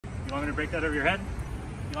You want me to break that over your head?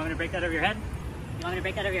 You want me to break that over your head? You want me to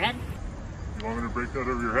break that over your head? You want me to break that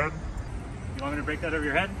over your head? You want me to break that over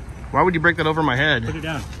your head? Why would you break that over my head? Put it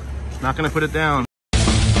down. Not gonna put it down.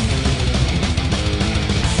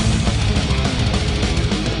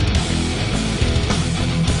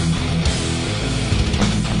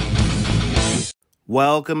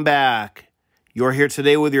 Welcome back. You're here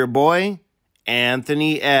today with your boy,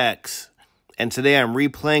 Anthony X. And today I'm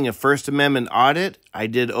replaying a First Amendment audit I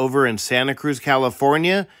did over in Santa Cruz,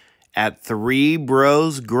 California at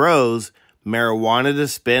 3BrosGros Marijuana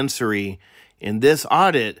Dispensary. In this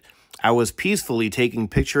audit, I was peacefully taking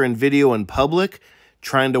picture and video in public,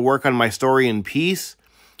 trying to work on my story in peace,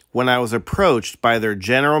 when I was approached by their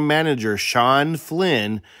general manager, Sean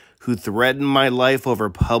Flynn, who threatened my life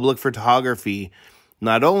over public photography.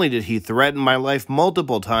 Not only did he threaten my life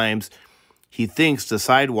multiple times, he thinks the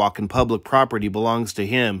sidewalk and public property belongs to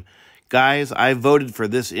him. Guys, I voted for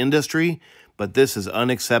this industry, but this is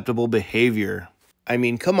unacceptable behavior. I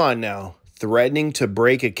mean, come on now. Threatening to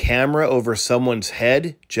break a camera over someone's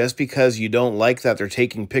head just because you don't like that they're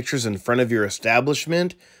taking pictures in front of your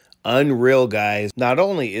establishment? Unreal, guys. Not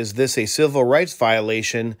only is this a civil rights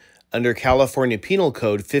violation under California Penal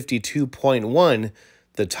Code 52.1,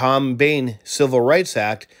 the Tom Bain Civil Rights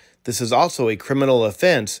Act, this is also a criminal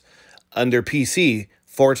offense under PC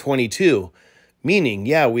 422. Meaning,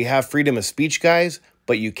 yeah, we have freedom of speech, guys,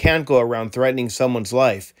 but you can't go around threatening someone's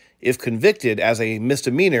life. If convicted as a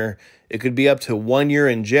misdemeanor, it could be up to 1 year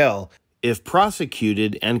in jail. If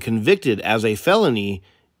prosecuted and convicted as a felony,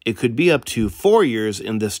 it could be up to 4 years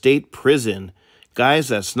in the state prison. Guys,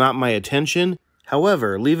 that's not my attention.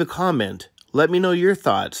 However, leave a comment. Let me know your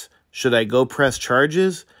thoughts. Should I go press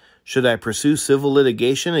charges? Should I pursue civil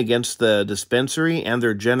litigation against the dispensary and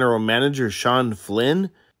their general manager, Sean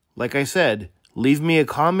Flynn? Like I said, leave me a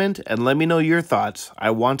comment and let me know your thoughts.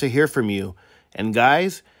 I want to hear from you. And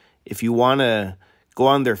guys, if you want to go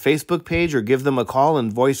on their Facebook page or give them a call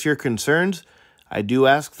and voice your concerns, I do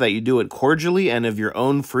ask that you do it cordially and of your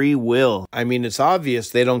own free will. I mean, it's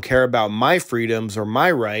obvious they don't care about my freedoms or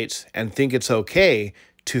my rights and think it's okay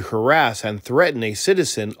to harass and threaten a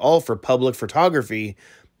citizen, all for public photography,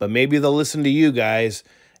 but maybe they'll listen to you guys.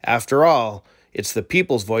 After all, it's the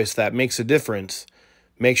people's voice that makes a difference.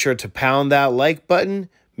 Make sure to pound that like button.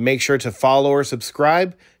 Make sure to follow or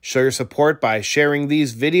subscribe. Show your support by sharing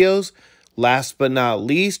these videos. Last but not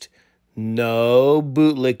least, no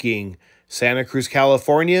bootlicking. Santa Cruz,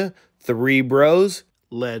 California, 3 Bros.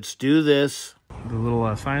 Let's do this. The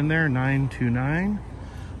little sign there, 929.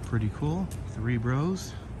 Pretty cool. 3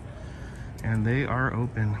 Bros. And they are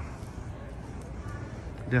open.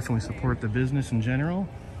 Definitely support the business in general.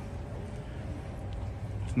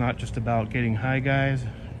 It's not just about getting high, guys.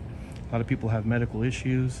 A lot of people have medical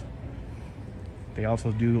issues. They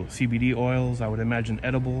also do CBD oils, I would imagine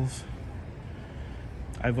edibles.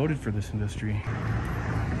 I voted for this industry.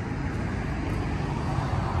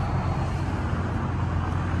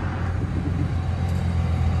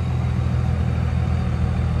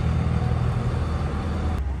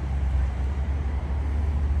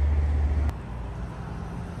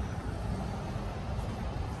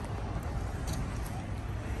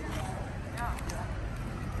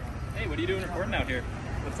 Hey, what are you doing recording out here?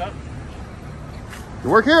 What's up? You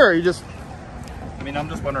work here or you just... I mean, I'm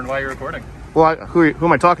just wondering why you're recording. Well, who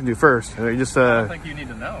am I talking to first? You just, I don't think you need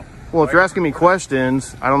to know. Well, if you're asking me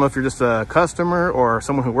questions, I don't know if you're just a customer or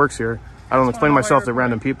someone who works here. I don't explain myself to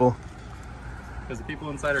random people. Because the people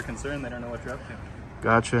inside are concerned, they don't know what you're up to.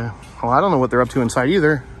 Gotcha. Well, I don't know what they're up to inside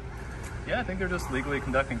either. Yeah, I think they're just legally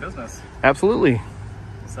conducting business. Absolutely.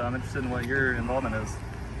 So I'm interested in what your involvement is.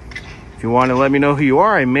 If you want to let me know who you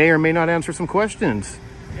are, I may or may not answer some questions.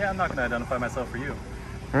 Yeah, I'm not going to identify myself for you.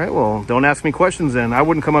 All right, well, don't ask me questions then. I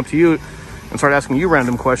wouldn't come up to you and start asking you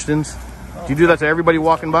random questions. Oh, Do you do that to everybody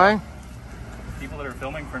walking by? People that are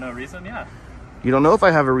filming for no reason, yeah. You don't know if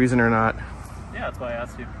I have a reason or not. Yeah, that's why I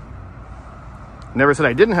asked you. Never said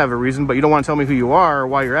I didn't have a reason, but you don't want to tell me who you are or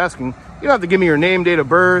why you're asking. You don't have to give me your name, date of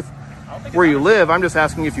birth, where you live. I'm just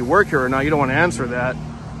asking if you work here or not. You don't want to answer that.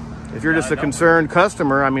 If you're just a concerned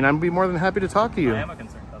customer, I mean, I'd be more than happy to talk to you. I am a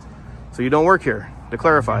concerned customer. So you don't work here, to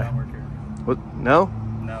clarify. I don't work here. What? No?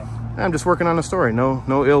 No. I'm just working on the story. No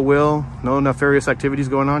ill will, no nefarious activities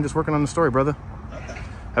going on. Just working on the story, brother. Okay.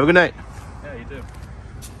 Have a good night. Yeah, you too.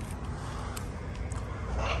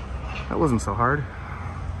 That wasn't so hard.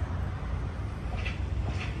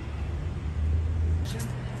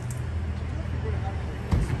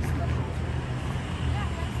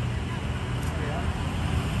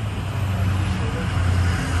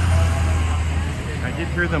 I did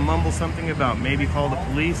hear them mumble something about maybe call the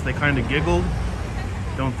police. They kind of giggled.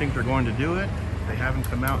 Don't think they're going to do it. They haven't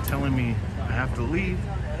come out telling me I have to leave.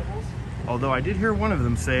 Although I did hear one of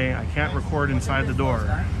them say I can't record inside the door,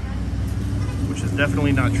 which is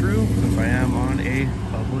definitely not true since I am on a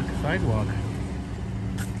public sidewalk.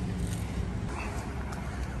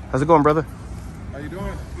 How's it going, brother? How you doing?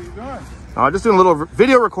 What you doing? Oh, just doing a little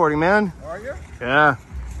video recording, man. Are you? Yeah,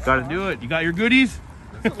 gotta do it. You got your goodies?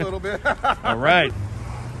 Just a little bit. All right.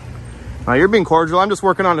 You're being cordial. I'm just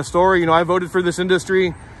working on a story. You know, I voted for this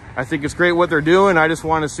industry. I think it's great what they're doing. I just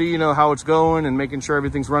want to see, you know, how it's going and making sure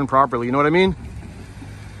everything's run properly. You know what I mean?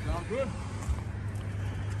 Sounds good.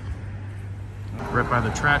 Right by the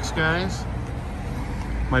tracks, guys.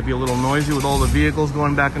 Might be a little noisy with all the vehicles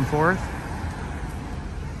going back and forth.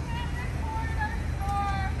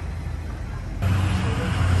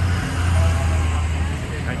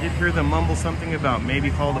 I did hear them mumble something about maybe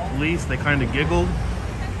call the police. They kind of giggled.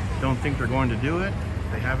 Don't think they're going to do it.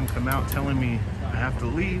 They haven't come out telling me I have to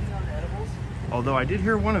leave. Although I did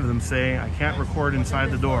hear one of them say I can't record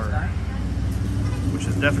inside the door, which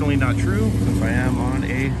is definitely not true since I am on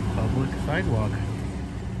a public sidewalk. What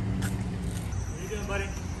are you doing, buddy?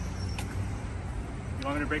 You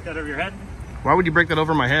want me to break that over your head? Why would you break that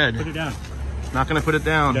over my head? Put it down. Not gonna put it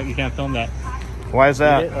down. You can't film that. Why is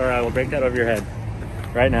that? Or I will break that over your head.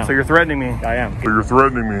 Right now. So you're threatening me? I am. So you're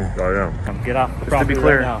threatening me? I am. Come get off the Just to property be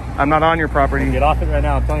clear, right now. I'm not on your property. Get off it right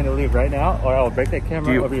now. I'm telling you to leave right now, or I will break that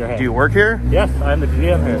camera over your head. Do you work here? Yes, I am the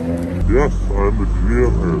GM here. Yes, I am the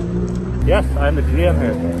GM here. Yes, I am the GM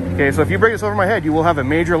here. Okay, so if you break this over my head, you will have a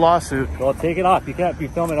major lawsuit. Well, take it off. You can't be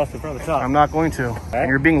filming us in front of the shop. I'm not going to. And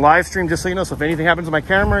you're being live streamed, just so you know, so if anything happens to my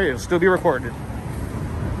camera, it'll still be recorded.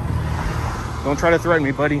 Don't try to threaten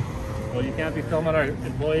me, buddy. Well, you can't be filming our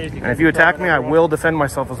employees. And if you attack me, I will defend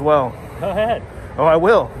myself as well. Go ahead. Oh, I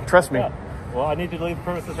will. Trust me. Yeah. Well, I need you to leave the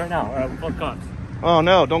premises right now, or I will call the cops. Oh,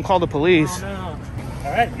 no. Don't call the police. Oh, no.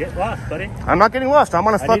 All right, get lost, buddy. I'm not getting lost. I'm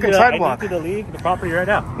on a fucking sidewalk. I need you to leave the property right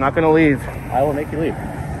now. I'm not going to leave. I will make you leave.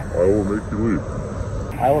 I will make you leave.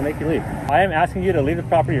 I will make you leave. I am asking you to leave the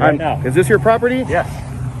property right now. Is this your property? Yes.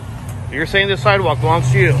 You're saying this sidewalk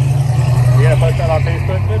belongs to you. You gonna post that on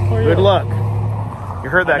Facebook? Good for you. Good luck. You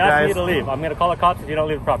heard that, I'm asking guys. you to leave. I'm gonna call the cops if you don't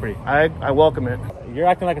leave the property. I welcome it. You're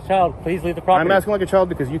acting like a child. Please leave the property. I'm asking like a child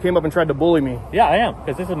because you came up and tried to bully me. Yeah, I am,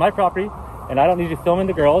 because this is my property, and I don't need you filming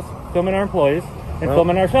the girls, filming our employees, and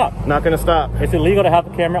filming our shop. Not going to stop. It's illegal to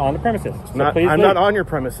have a camera on the premises. So please I'm leave. not on your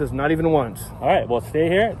premises, not even once. All right, well, stay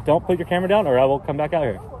here. Don't put your camera down, or I will come back out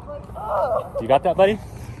here. You got that, buddy?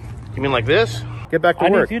 You mean like this? Get back to I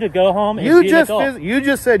work. need you to go home and You be an adult. you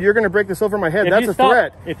just said you're going to break this over my head. If That's you a stop-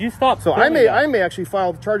 threat. If you stop, So filming I that- may actually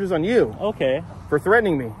file charges on you Okay. for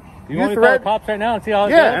threatening me. You want me to call the cops right now and see how it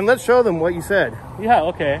goes? Yeah, and let's show them what you said. Yeah,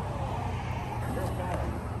 okay.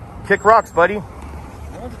 Kick rocks, buddy.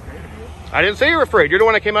 I didn't say you were afraid. You're the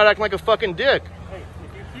one that came out acting like a fucking dick. Hey,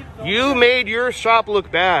 if you keep filming You made your shop look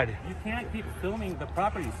bad. You can't keep filming the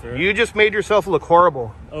property, sir. You just made yourself look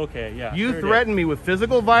horrible. Okay, yeah. You sure threatened me with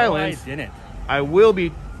physical did. violence. No, I didn't. I will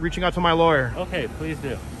be reaching out to my lawyer. Okay, please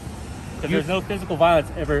do. Because there's no physical violence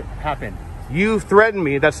ever happened. You threatened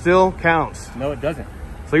me. That still counts. No, it doesn't.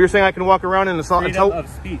 So you're saying I can walk around and assault and Freedom of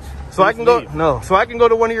speech. so I Please can go leave. no. So I can go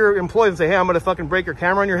to one of your employees and say, "Hey, I'm going to fucking break your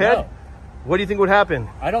camera on your head." No. What do you think would happen?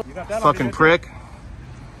 I don't. You got that Fucking on prick.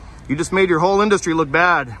 You just made your whole industry look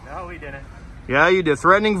bad. No, we didn't. Yeah, you did.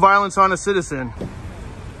 Threatening violence on a citizen.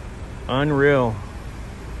 Unreal.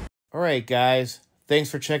 All right, guys. Thanks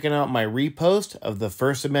for checking out my repost of the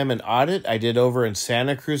First Amendment audit I did over in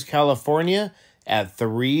Santa Cruz, California at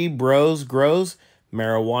 3BrosGros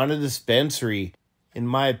Marijuana Dispensary. In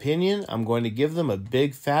my opinion, I'm going to give them a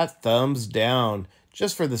big fat thumbs down,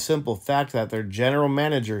 just for the simple fact that their general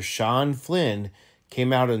manager, Sean Flynn,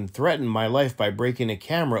 came out and threatened my life by breaking a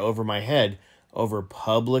camera over my head over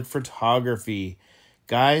public photography.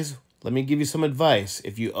 Guys, let me give you some advice.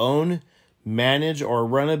 If you own, manage, or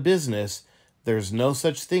run a business, there's no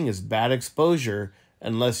such thing as bad exposure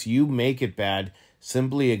unless you make it bad.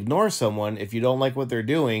 Simply ignore someone if you don't like what they're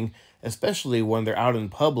doing, especially when they're out in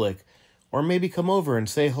public. Or maybe come over and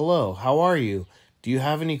say hello. How are you? Do you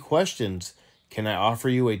have any questions? Can I offer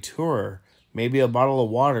you a tour? Maybe a bottle of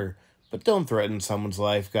water? But don't threaten someone's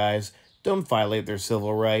life, guys. Don't violate their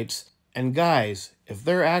civil rights. And guys, if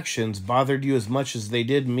their actions bothered you as much as they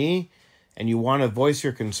did me, and you want to voice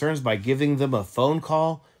your concerns by giving them a phone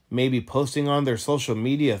call, maybe posting on their social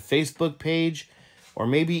media Facebook page, or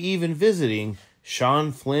maybe even visiting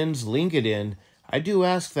Sean Flynn's LinkedIn, I do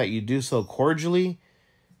ask that you do so cordially,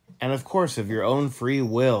 and of course of your own free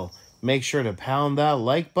will. Make sure to pound that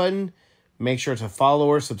like button, make sure to follow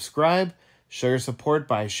or subscribe, show your support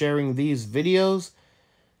by sharing these videos.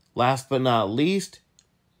 Last but not least,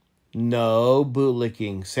 no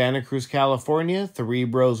bootlicking. Santa Cruz, California,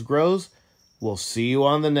 3BrosGros. We'll see you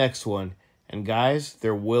on the next one. And guys,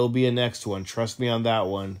 there will be a next one. Trust me on that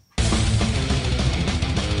one.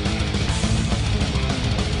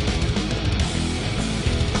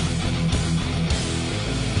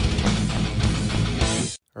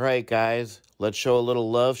 All right, guys, let's show a little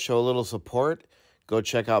love, show a little support. Go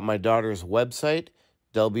check out my daughter's website,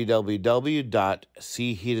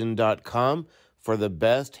 www.cheaton.com, for the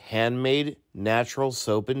best handmade natural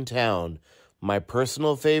soap in town. My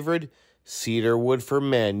personal favorite, Cedar Wood for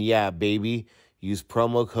Men. Yeah, baby. Use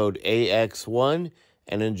promo code AX1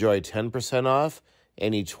 and enjoy 10% off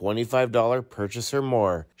any $25 purchase or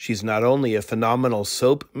more. She's not only a phenomenal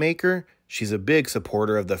soap maker, she's a big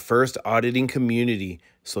supporter of the first auditing community.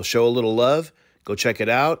 So show a little love, go check it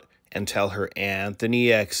out, and tell her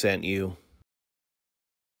Anthony X sent you.